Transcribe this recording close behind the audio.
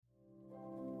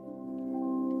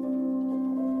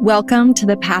Welcome to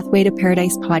the Pathway to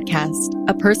Paradise podcast,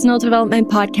 a personal development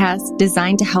podcast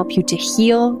designed to help you to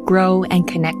heal, grow, and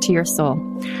connect to your soul.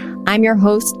 I'm your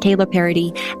host, Kayla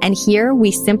Parody, and here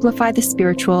we simplify the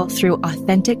spiritual through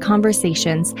authentic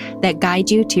conversations that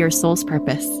guide you to your soul's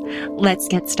purpose. Let's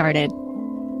get started.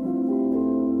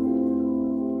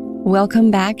 Welcome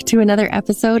back to another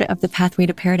episode of the Pathway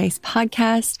to Paradise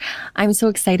podcast. I'm so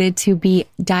excited to be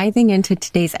diving into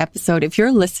today's episode. If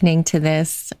you're listening to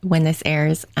this when this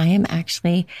airs, I am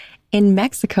actually in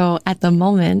Mexico at the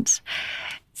moment,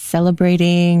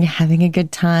 celebrating, having a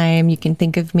good time. You can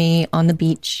think of me on the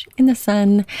beach in the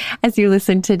sun as you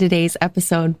listen to today's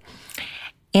episode.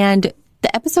 And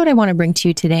the episode I want to bring to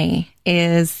you today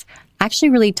is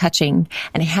actually really touching,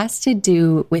 and it has to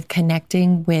do with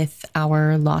connecting with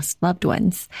our lost loved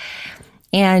ones.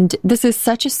 And this is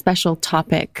such a special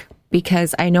topic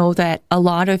because I know that a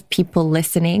lot of people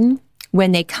listening,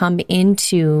 when they come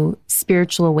into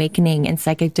spiritual awakening and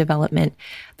psychic development,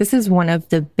 this is one of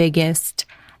the biggest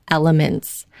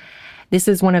elements. This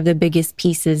is one of the biggest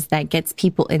pieces that gets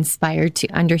people inspired to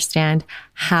understand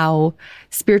how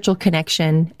spiritual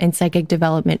connection and psychic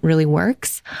development really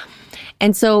works.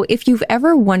 And so if you've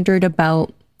ever wondered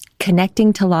about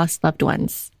connecting to lost loved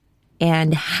ones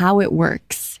and how it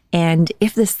works and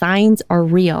if the signs are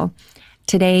real,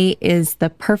 today is the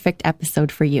perfect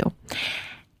episode for you.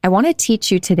 I want to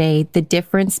teach you today the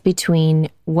difference between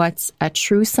what's a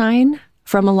true sign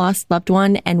from a lost loved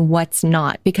one and what's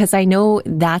not, because I know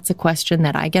that's a question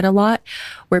that I get a lot,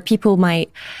 where people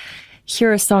might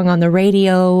hear a song on the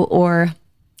radio or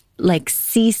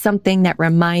see something that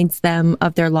reminds them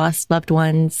of their lost loved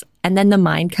ones. And then the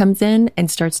mind comes in and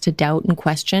starts to doubt and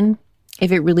question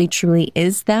if it really truly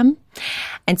is them.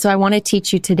 And so I want to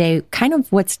teach you today kind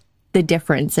of what's the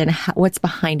difference and what's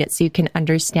behind it so you can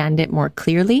understand it more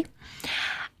clearly.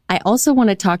 I also want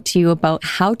to talk to you about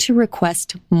how to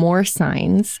request more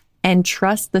signs and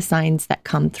trust the signs that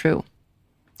come through.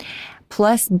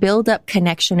 Plus, build up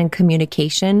connection and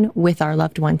communication with our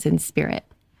loved ones in spirit.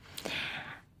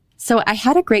 So I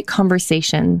had a great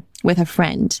conversation with a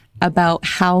friend about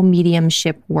how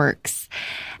mediumship works.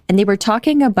 And they were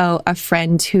talking about a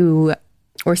friend who,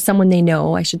 or someone they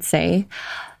know, I should say,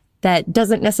 that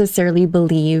doesn't necessarily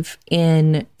believe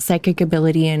in psychic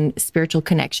ability and spiritual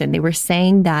connection. They were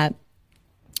saying that,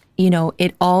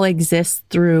 it all exists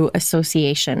through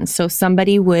association. So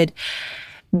somebody would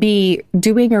be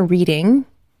doing a reading.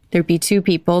 There'd be two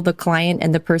people, the client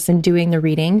and the person doing the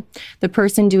reading. The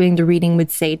person doing the reading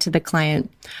would say to the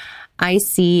client, I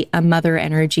see a mother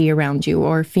energy around you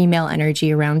or female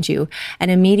energy around you.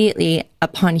 And immediately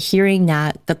upon hearing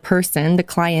that, the person, the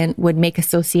client, would make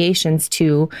associations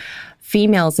to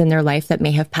females in their life that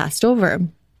may have passed over.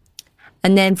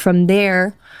 And then from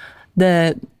there,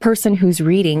 the person who's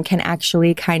reading can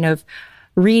actually kind of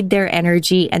read their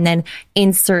energy and then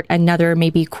insert another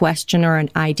maybe question or an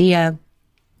idea.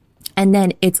 And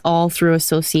then it's all through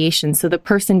association. So the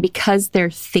person, because they're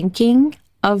thinking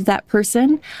of that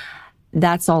person,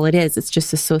 that's all it is. It's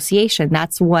just association.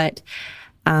 That's what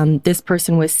this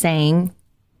person was saying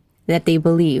that they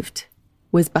believed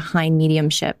was behind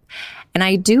mediumship. And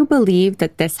I do believe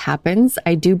that this happens.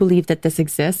 I do believe that this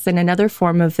exists. And another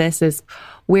form of this is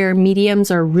where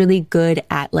mediums are really good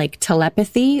at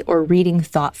telepathy or reading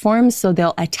thought forms. So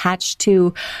they'll attach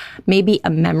to maybe a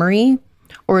memory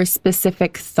or a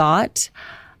specific thought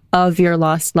of your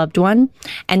lost loved one.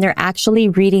 And they're actually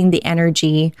reading the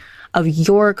energy of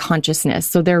your consciousness.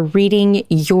 So they're reading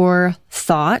your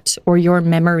thought or your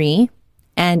memory,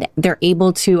 and they're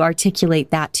able to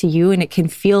articulate that to you. And it can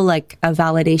feel like a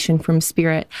validation from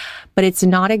spirit, but it's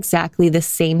not exactly the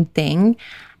same thing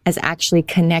as actually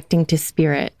connecting to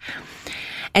spirit.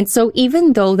 And so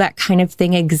even though that kind of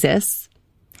thing exists,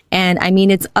 and I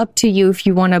mean, it's up to you if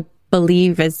you want to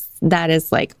believe that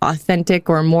is authentic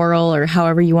or moral or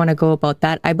however you want to go about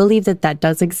that. I believe that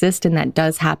does exist and that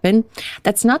does happen.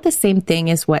 That's not the same thing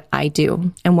as what I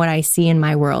do and what I see in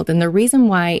my world. And the reason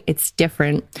why it's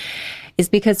different is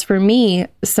because for me,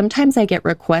 sometimes I get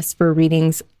requests for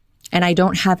readings and I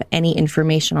don't have any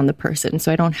information on the person. So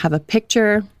I don't have a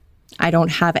picture. I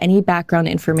don't have any background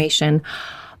information.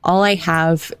 All I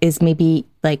have is maybe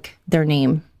their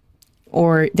name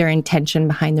or their intention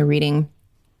behind the reading.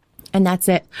 And that's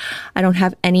it. I don't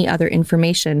have any other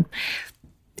information.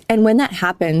 And when that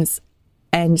happens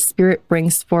and spirit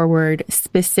brings forward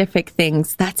specific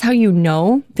things, that's how you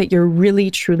know that you're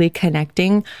really, truly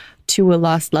connecting to a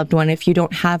lost loved one. If you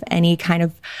don't have any kind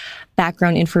of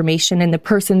background information and the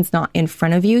person's not in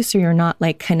front of you, so you're not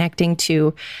connecting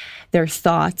to their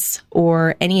thoughts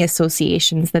or any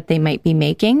associations that they might be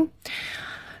making.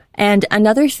 And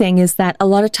another thing is that a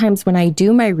lot of times when I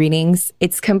do my readings,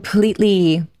 it's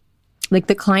completely like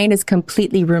the client is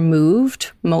completely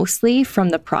removed mostly from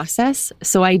the process.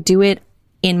 So I do it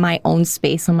in my own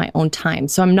space, on my own time.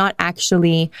 So I'm not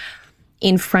actually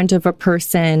in front of a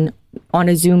person on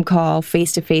a Zoom call,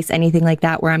 face to face, anything like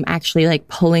that, where I'm actually like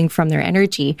pulling from their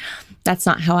energy. That's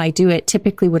not how I do it.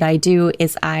 Typically what I do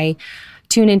is I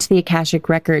tune into the Akashic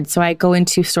record. So I go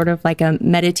into sort of like a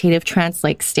meditative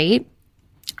trance-like state.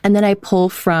 And then I pull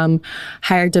from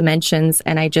higher dimensions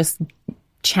and I just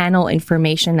channel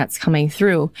information that's coming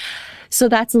through. So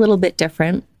that's a little bit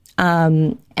different.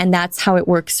 And that's how it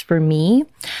works for me.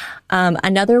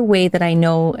 Another way that I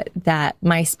know that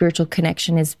my spiritual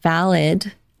connection is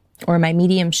valid, or my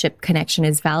mediumship connection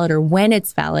is valid, or when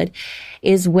it's valid,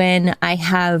 is when I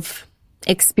have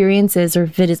experiences or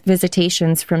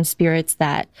visitations from spirits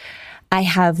that I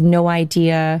have no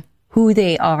idea who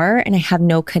they are and I have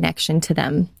no connection to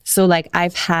them. So like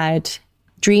I've had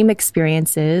dream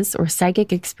experiences or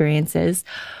psychic experiences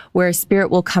where a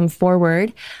spirit will come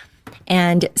forward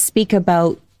and speak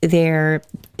about their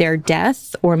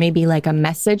death, or maybe like a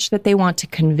message that they want to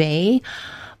convey,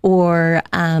 or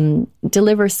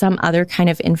deliver some other kind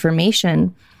of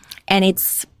information. And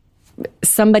it's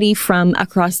somebody from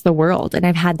across the world. And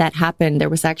I've had that happen. There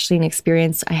was actually an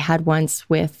experience I had once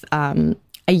with a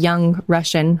young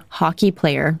Russian hockey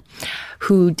player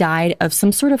who died of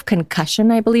some sort of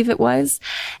concussion, I believe it was.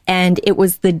 And it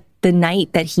was the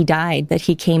night that he died that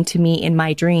he came to me in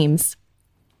my dreams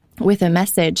with a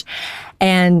message.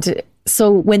 And so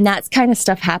when that kind of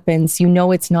stuff happens, you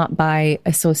know it's not by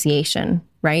association,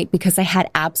 right? Because I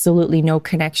had absolutely no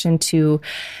connection to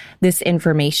this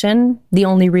information. The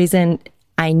only reason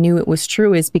I knew it was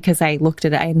true is because I looked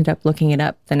at it. I ended up looking it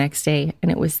up the next day and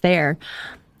it was there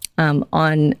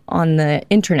on the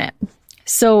internet.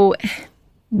 So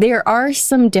there are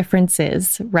some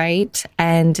differences, right?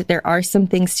 And there are some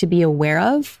things to be aware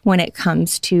of when it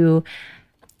comes to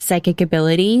psychic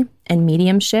ability and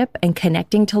mediumship and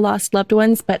connecting to lost loved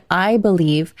ones. But I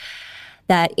believe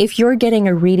that if you're getting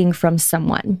a reading from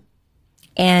someone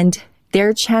and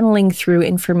they're channeling through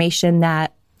information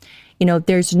that, you know,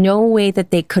 there's no way that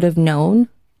they could have known,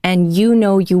 and you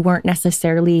know you weren't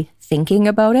necessarily thinking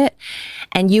about it,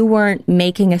 and you weren't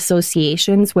making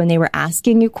associations when they were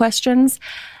asking you questions,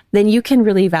 then you can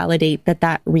really validate that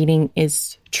that reading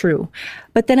is true.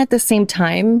 But then at the same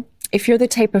time, if you're the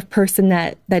type of person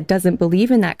that doesn't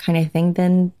believe in that kind of thing,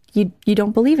 then you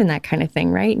don't believe in that kind of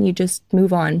thing, right? And you just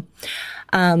move on.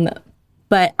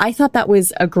 But I thought that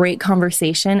was a great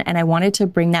conversation, and I wanted to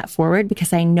bring that forward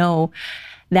because I know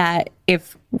that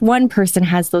if one person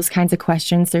has those kinds of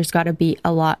questions, there's got to be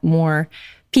a lot more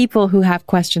people who have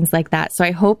questions like that. So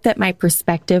I hope that my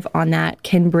perspective on that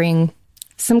can bring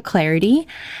some clarity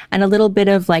and a little bit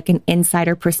of like an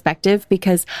insider perspective,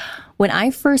 because when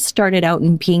I first started out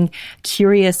and being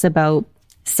curious about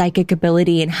psychic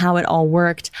ability and how it all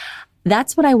worked,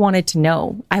 that's what I wanted to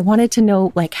know. I wanted to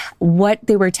know like what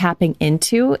they were tapping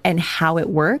into and how it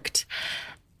worked.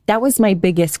 That was my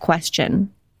biggest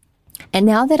question. And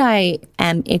now that I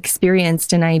am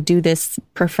experienced and I do this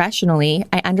professionally,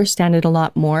 I understand it a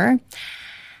lot more.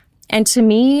 And to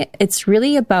me, it's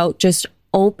really about just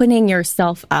opening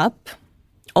yourself up,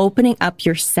 opening up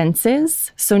your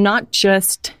senses. So not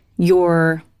just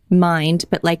your mind,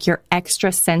 but like your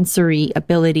extrasensory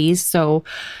abilities. So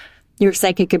your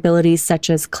psychic abilities such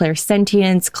as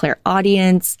clairsentience,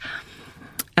 clairaudience,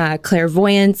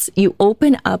 clairvoyance. You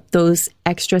open up those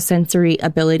extrasensory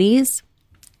abilities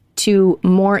to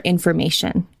more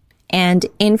information and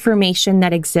information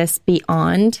that exists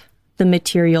beyond the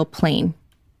material plane.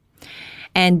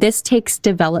 And this takes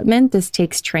development, this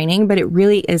takes training, but it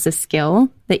really is a skill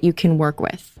that you can work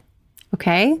with.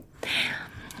 Okay?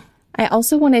 I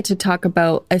also wanted to talk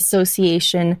about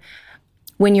association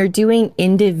when you're doing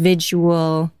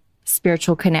individual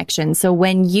spiritual connection. So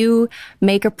when you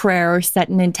make a prayer or set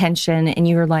an intention and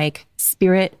you're like,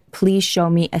 Spirit, please show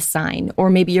me a sign. Or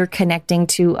maybe you're connecting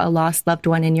to a lost loved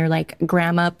one and you're like,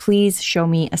 Grandma, please show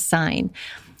me a sign.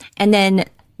 And then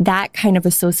that kind of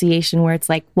association where it's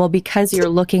like, well, because you're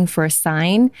looking for a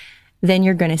sign, then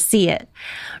you're going to see it,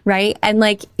 right? And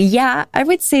like, yeah, I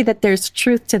would say that there's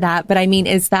truth to that, but I mean,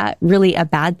 is that really a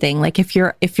bad thing? Like if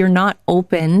you're not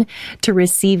open to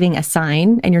receiving a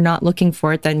sign and you're not looking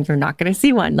for it, then you're not going to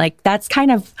see one. Like that's kind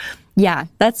of, yeah,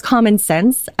 that's common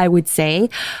sense, I would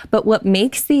say. But what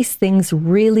makes these things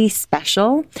really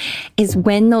special is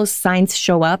when those signs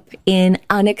show up in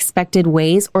unexpected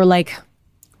ways or like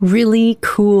really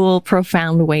cool,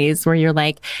 profound ways where you're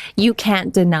like, you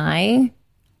can't deny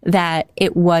that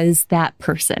it was that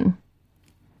person.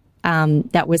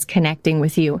 that was connecting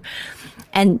with you.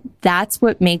 And that's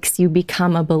what makes you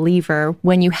become a believer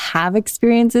when you have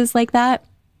experiences like that.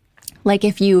 Like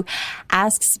if you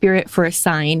ask spirit for a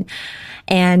sign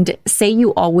and say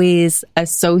you always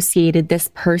associated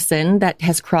this person that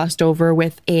has crossed over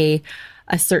with a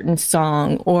certain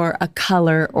song or a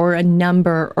color or a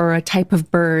number or a type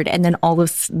of bird. And then all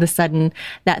of a sudden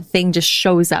that thing just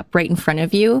shows up right in front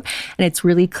of you and it's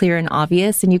really clear and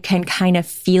obvious and you can kind of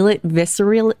feel it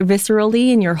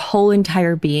viscerally in your whole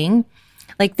entire being.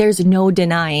 Like there's no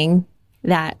denying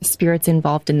that spirit's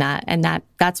involved in that. And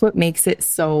that's what makes it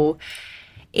so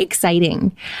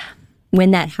exciting.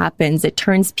 When that happens, it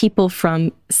turns people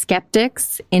from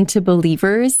skeptics into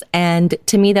believers. And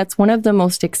to me, that's one of the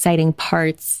most exciting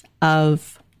parts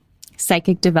of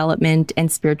psychic development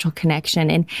and spiritual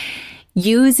connection, and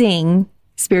using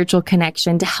spiritual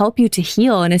connection to help you to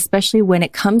heal. And especially when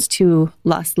it comes to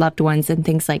lost loved ones and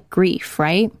things like grief,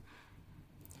 right?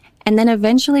 And then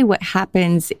eventually what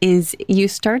happens is you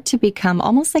start to become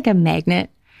almost like a magnet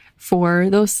for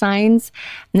those signs.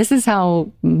 And this is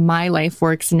how my life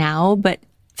works now, but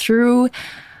through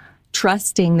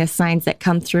trusting the signs that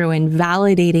come through and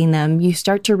validating them, you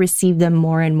start to receive them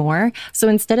more and more. So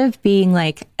instead of being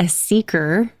like a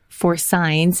seeker for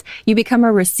signs, you become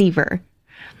a receiver.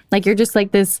 Like you're just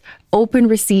like this open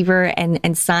receiver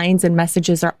and signs and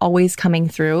messages are always coming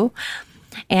through.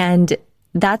 And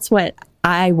that's what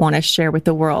I want to share with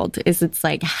the world is it's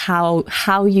like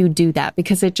how you do that,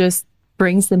 because it just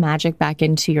brings the magic back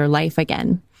into your life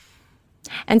again.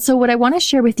 And so what I want to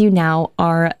share with you now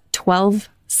are 12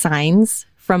 signs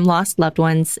from lost loved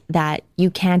ones that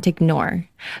you can't ignore.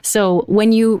 So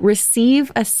when you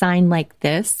receive a sign like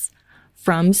this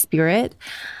from spirit,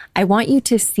 I want you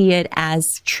to see it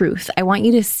as truth. I want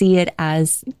you to see it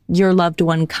as your loved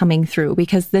one coming through,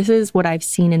 because this is what I've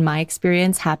seen in my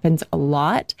experience happens a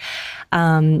lot.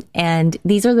 And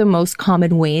these are the most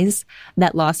common ways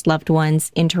that lost loved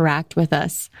ones interact with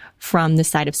us from the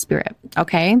side of spirit.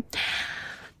 Okay.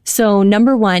 So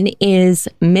number one is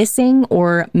missing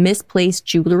or misplaced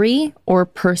jewelry or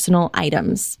personal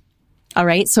items. All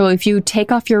right. So if you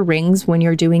take off your rings when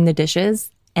you're doing the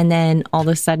dishes and then all of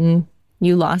a sudden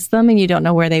you lost them and you don't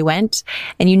know where they went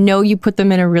and you know you put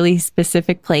them in a really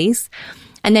specific place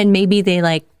and then maybe they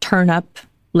like turn up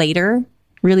later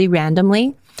really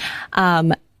randomly,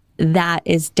 that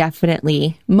is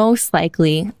definitely most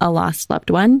likely a lost loved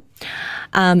one,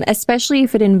 especially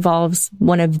if it involves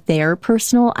one of their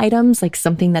personal items, like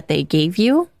something that they gave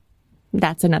you.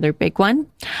 That's another big one.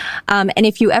 And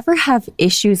if you ever have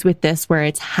issues with this where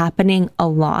it's happening a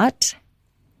lot,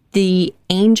 the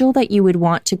angel that you would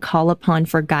want to call upon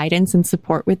for guidance and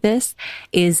support with this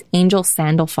is Angel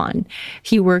Sandalphon.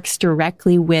 He works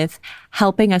directly with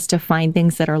helping us to find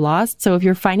things that are lost. So if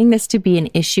you're finding this to be an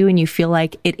issue and you feel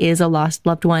like it is a lost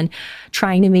loved one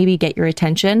trying to maybe get your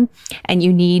attention and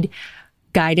you need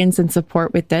guidance and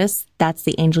support with this, that's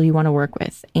the angel you want to work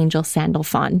with, Angel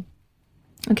Sandalphon.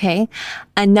 Okay.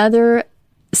 Another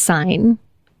sign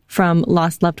from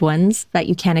lost loved ones that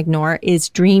you can't ignore is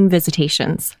dream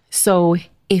visitations. So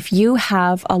if you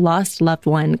have a lost loved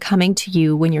one coming to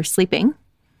you when you're sleeping,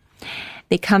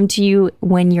 they come to you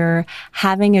when you're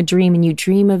having a dream and you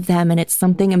dream of them and it's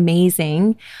something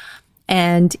amazing.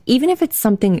 And even if it's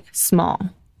something small,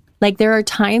 like there are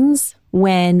times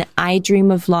when I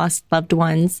dream of lost loved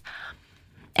ones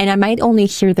and I might only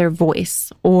hear their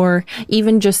voice or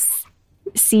even just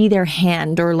see their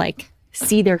hand or like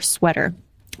see their sweater.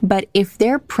 But if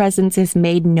their presence is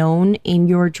made known in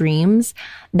your dreams,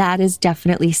 that is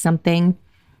definitely something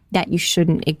that you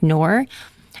shouldn't ignore,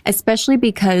 especially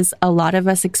because a lot of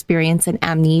us experience an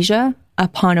amnesia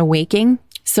upon awaking.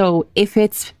 So if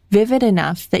it's vivid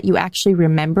enough that you actually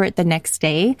remember it the next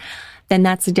day, then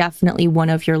that's definitely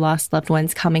one of your lost loved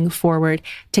ones coming forward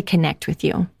to connect with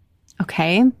you.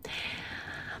 Okay.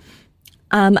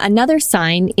 Another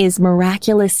sign is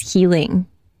miraculous healing.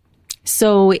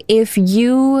 So if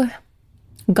you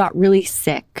got really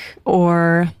sick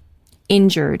or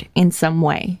injured in some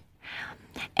way,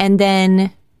 and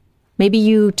then maybe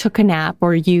you took a nap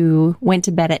or you went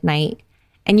to bed at night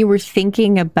and you were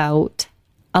thinking about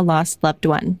a lost loved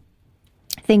one,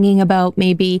 thinking about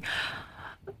maybe,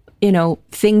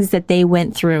 things that they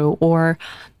went through, or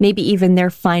maybe even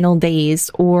their final days,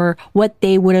 or what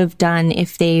they would have done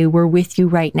if they were with you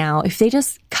right now. If they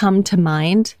just come to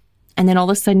mind, and then all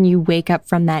of a sudden you wake up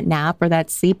from that nap or that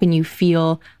sleep and you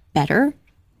feel better,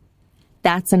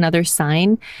 that's another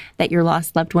sign that your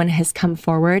lost loved one has come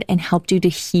forward and helped you to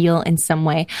heal in some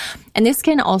way. And this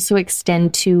can also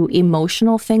extend to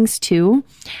emotional things too.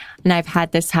 And I've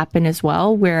had this happen as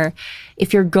well, where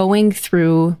if you're going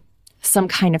through some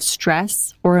kind of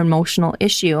stress or emotional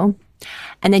issue,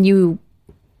 and then you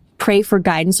pray for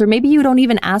guidance, or maybe you don't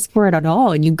even ask for it at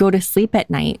all, and you go to sleep at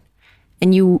night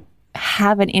and you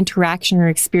have an interaction or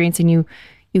experience, and you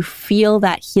feel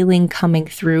that healing coming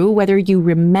through, whether you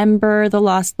remember the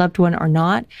lost loved one or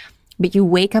not, but you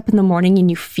wake up in the morning and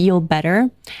you feel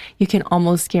better, you can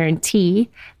almost guarantee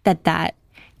that that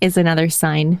is another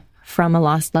sign from a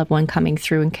lost loved one coming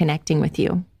through and connecting with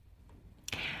you.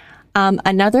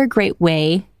 Another great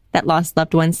way that lost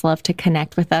loved ones love to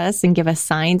connect with us and give us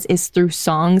signs is through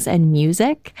songs and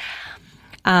music.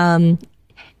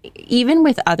 Even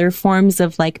with other forms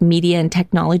of like media and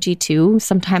technology too,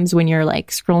 sometimes when you're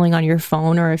like scrolling on your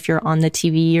phone, or if you're on the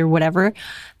TV or whatever,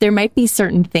 there might be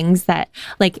certain things that,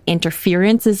 like,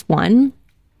 interference is one,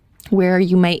 where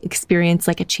you might experience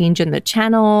like a change in the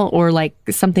channel or like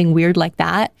something weird like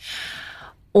that,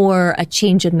 or a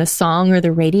change in the song or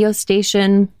the radio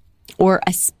station, or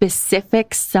a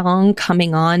specific song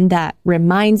coming on that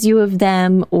reminds you of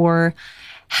them or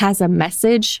has a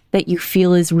message that you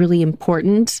feel is really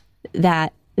important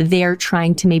that they're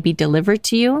trying to maybe deliver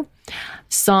to you.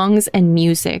 Songs and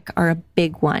music are a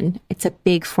big one. It's a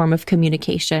big form of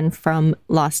communication from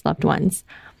lost loved ones.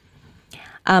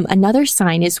 Another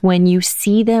sign is when you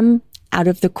see them out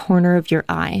of the corner of your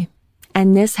eye.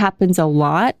 And this happens a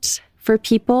lot for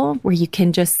people, where you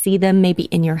can just see them maybe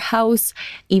in your house,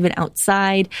 even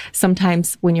outside.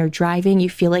 Sometimes when you're driving, you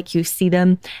feel like you see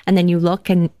them and then you look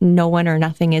and no one or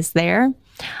nothing is there.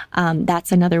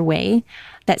 That's another way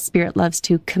that spirit loves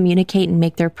to communicate and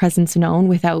make their presence known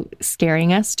without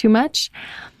scaring us too much.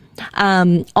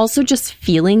 Also just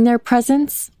feeling their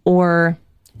presence, or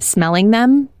smelling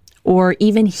them, or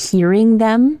even hearing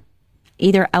them,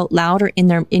 either out loud or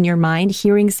in your mind,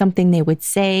 hearing something they would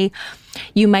say.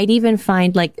 You might even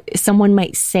find like someone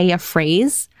might say a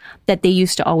phrase that they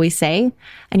used to always say,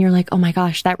 and you're like, oh my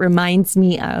gosh, that reminds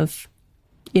me of,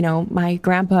 my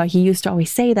grandpa, he used to always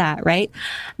say that, right?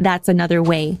 That's another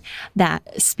way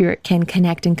that spirit can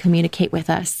connect and communicate with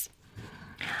us.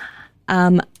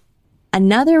 Another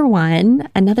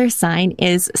sign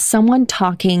is someone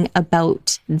talking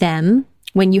about them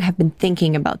when you have been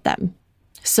thinking about them.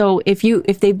 So if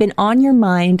they've been on your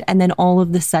mind and then all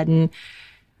of a sudden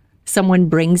someone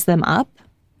brings them up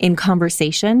in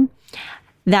conversation,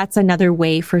 that's another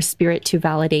way for spirit to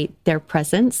validate their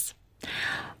presence.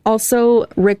 Also,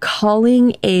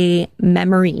 recalling a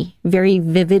memory very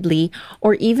vividly,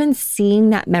 or even seeing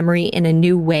that memory in a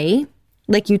new way,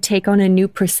 like you take on a new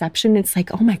perception. It's like,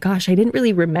 oh my gosh, I didn't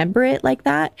really remember it like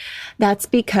that. That's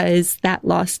because that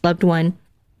lost loved one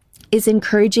is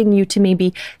encouraging you to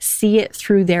maybe see it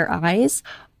through their eyes,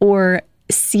 or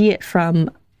see it from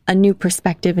a new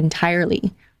perspective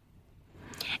entirely.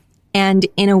 And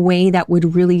in a way that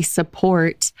would really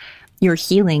support your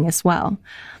healing as well.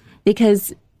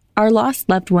 Because our lost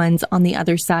loved ones on the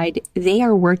other side, they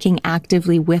are working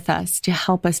actively with us to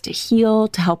help us to heal,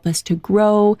 to help us to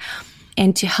grow,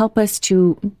 and to help us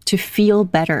to feel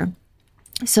better.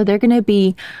 So they're going to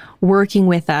be working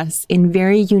with us in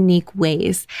very unique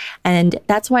ways. And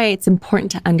that's why it's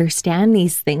important to understand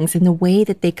these things and the way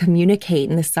that they communicate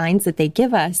and the signs that they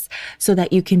give us, so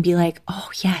that you can be like, oh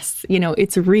yes,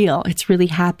 it's real. It's really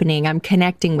happening. I'm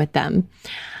connecting with them.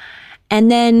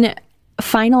 And then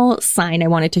final sign I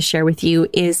wanted to share with you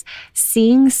is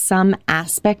seeing some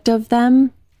aspect of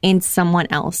them in someone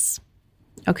else.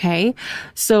 Okay.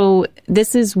 So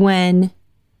this is when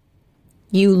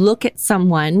you look at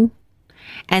someone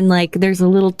and like there's a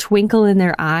little twinkle in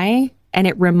their eye, and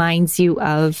it reminds you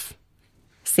of,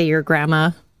 say, your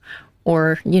grandma,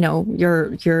 or,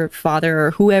 your father,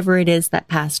 or whoever it is that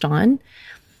passed on.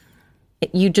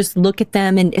 You just look at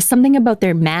them, and something about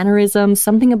their mannerisms,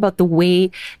 something about the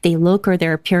way they look or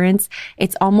their appearance,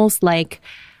 it's almost like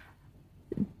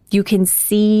you can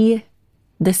see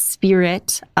the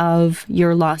spirit of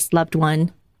your lost loved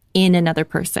one in another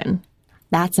person.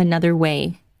 That's another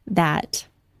way that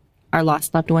our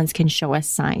lost loved ones can show us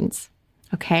signs.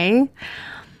 Okay?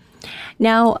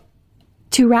 Now,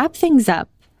 to wrap things up,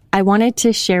 I wanted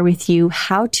to share with you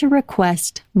how to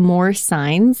request more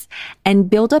signs and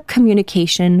build up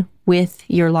communication with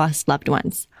your lost loved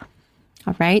ones.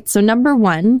 All right. So number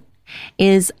one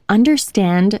is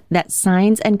understand that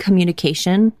signs and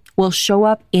communication will show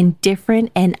up in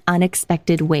different and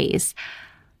unexpected ways.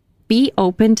 Be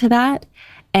open to that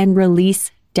and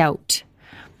release doubt.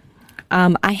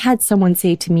 I had someone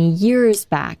say to me years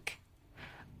back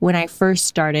when I first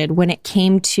started, when it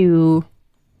came to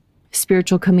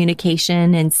spiritual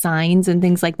communication and signs and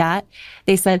things like that,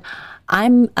 they said,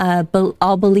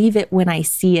 I'll believe it when I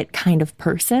see it kind of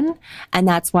person. And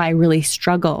that's why I really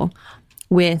struggle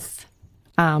with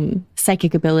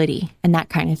psychic ability and that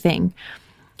kind of thing.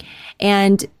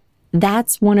 And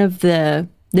that's one of the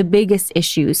biggest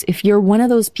issues. If you're one of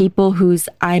those people who's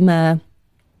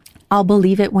I'll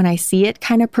believe it when I see it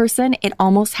kind of person, it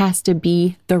almost has to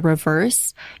be the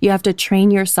reverse. You have to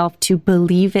train yourself to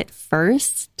believe it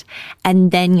first,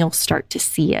 and then you'll start to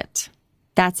see it.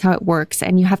 That's how it works.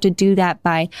 And you have to do that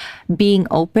by being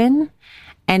open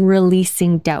and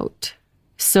releasing doubt.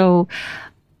 So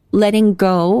letting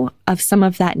go of some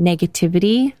of that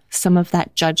negativity, some of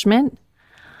that judgment,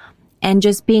 and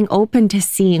just being open to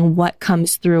seeing what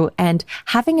comes through and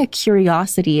having a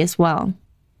curiosity as well.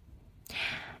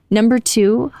 Number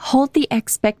 2, hold the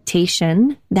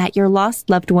expectation that your lost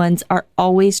loved ones are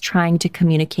always trying to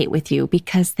communicate with you,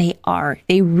 because they are.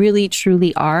 They really,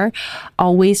 truly are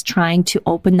always trying to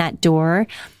open that door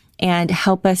and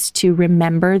help us to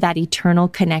remember that eternal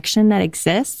connection that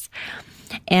exists.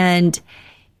 And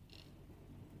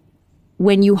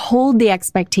when you hold the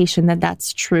expectation that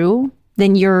that's true,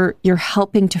 then you're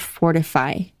helping to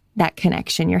fortify that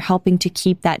connection. You're helping to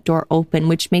keep that door open,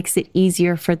 which makes it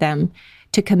easier for them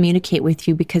to communicate with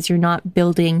you, because you're not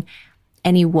building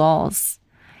any walls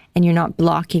and you're not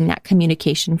blocking that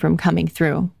communication from coming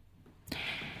through.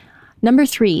 Number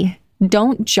 3,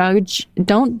 don't judge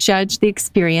the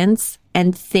experience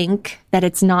and think that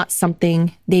it's not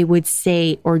something they would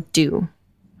say or do.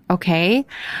 Okay?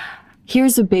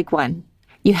 Here's a big one.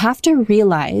 You have to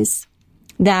realize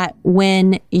that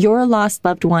when your lost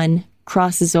loved one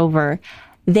crosses over,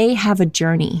 they have a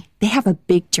journey. They have a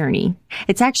big journey.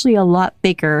 It's actually a lot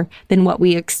bigger than what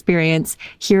we experience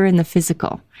here in the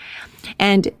physical.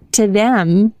 And to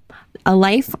them, a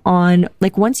life on,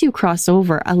 like once you cross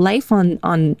over, a life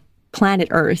on planet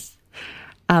Earth,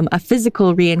 a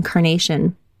physical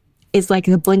reincarnation is like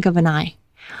the blink of an eye.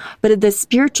 But the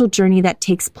spiritual journey that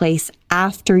takes place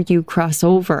after you cross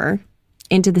over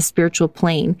into the spiritual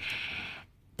plane,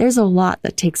 there's a lot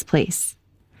that takes place.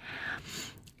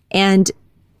 And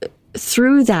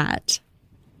through that,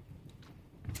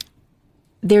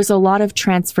 there's a lot of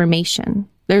transformation.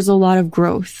 There's a lot of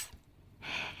growth.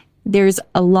 There's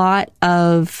a lot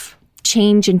of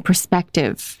change in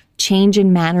perspective, change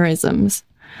in mannerisms.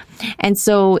 And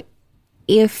so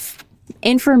if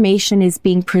information is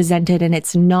being presented and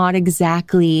it's not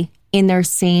exactly in their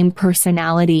same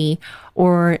personality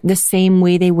or the same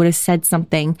way they would have said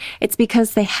something, it's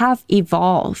because they have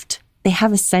evolved. They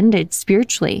have ascended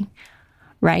spiritually,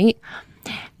 right?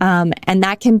 And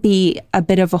that can be a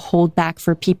bit of a holdback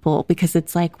for people, because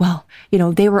it's like, well,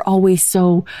 they were always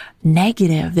so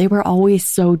negative. They were always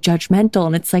so judgmental.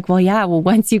 And it's like, well,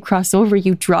 once you cross over,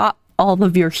 you drop all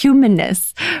of your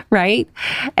humanness, right?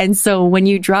 And so when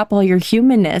you drop all your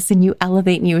humanness and you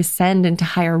elevate and you ascend into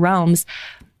higher realms,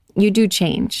 you do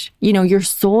change. Your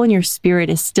soul and your spirit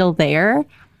is still there.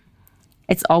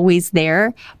 It's always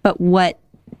there. But what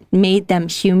made them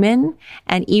human,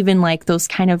 and even like those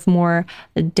kind of more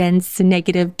dense,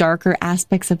 negative, darker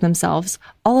aspects of themselves,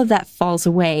 all of that falls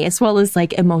away, as well as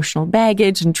like emotional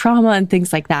baggage and trauma and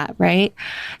things like that, right?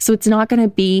 So it's not going to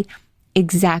be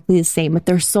exactly the same, but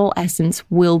their soul essence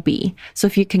will be. So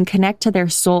if you can connect to their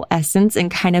soul essence and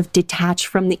kind of detach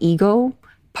from the ego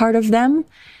part of them,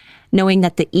 knowing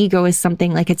that the ego is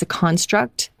something like it's a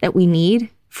construct that we need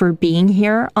for being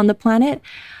here on the planet,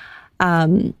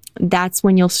 that's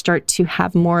when you'll start to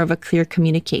have more of a clear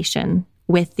communication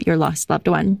with your lost loved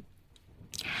one.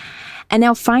 And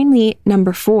now finally,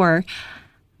 number 4,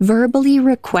 verbally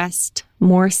request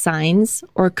more signs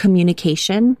or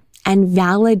communication and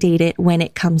validate it when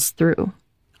it comes through.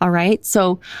 All right.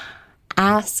 So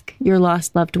ask your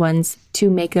lost loved ones to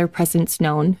make their presence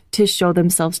known, to show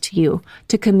themselves to you,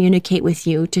 to communicate with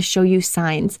you, to show you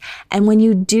signs. And when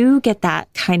you do get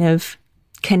that kind of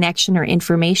connection or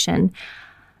information,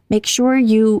 make sure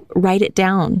you write it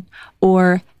down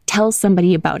or tell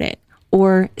somebody about it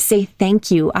or say,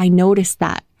 thank you, I noticed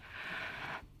that.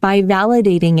 By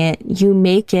validating it, you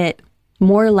make it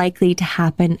more likely to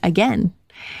happen again.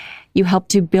 You help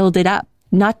to build it up,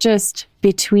 not just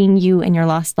between you and your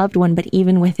lost loved one, but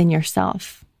even within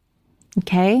yourself.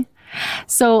 Okay?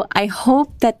 So I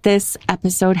hope that this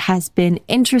episode has been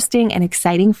interesting and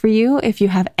exciting for you. If you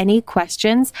have any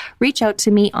questions, reach out to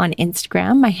me on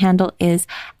Instagram. My handle is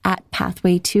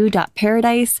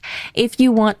 @pathway2.paradise. If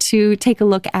you want to take a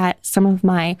look at some of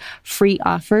my free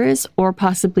offers or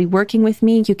possibly working with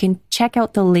me, you can check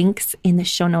out the links in the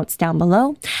show notes down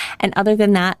below. And other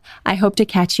than that, I hope to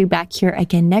catch you back here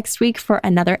again next week for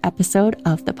another episode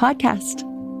of the podcast.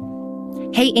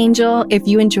 Hey, Angel, if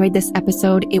you enjoyed this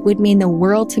episode, it would mean the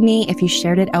world to me if you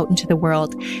shared it out into the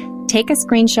world. Take a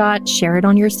screenshot, share it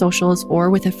on your socials or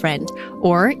with a friend,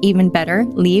 or even better,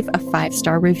 leave a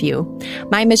 5-star review.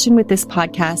 My mission with this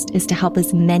podcast is to help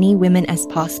as many women as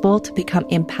possible to become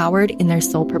empowered in their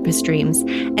soul purpose dreams,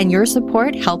 and your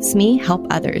support helps me help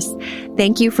others.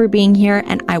 Thank you for being here,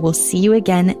 and I will see you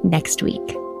again next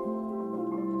week.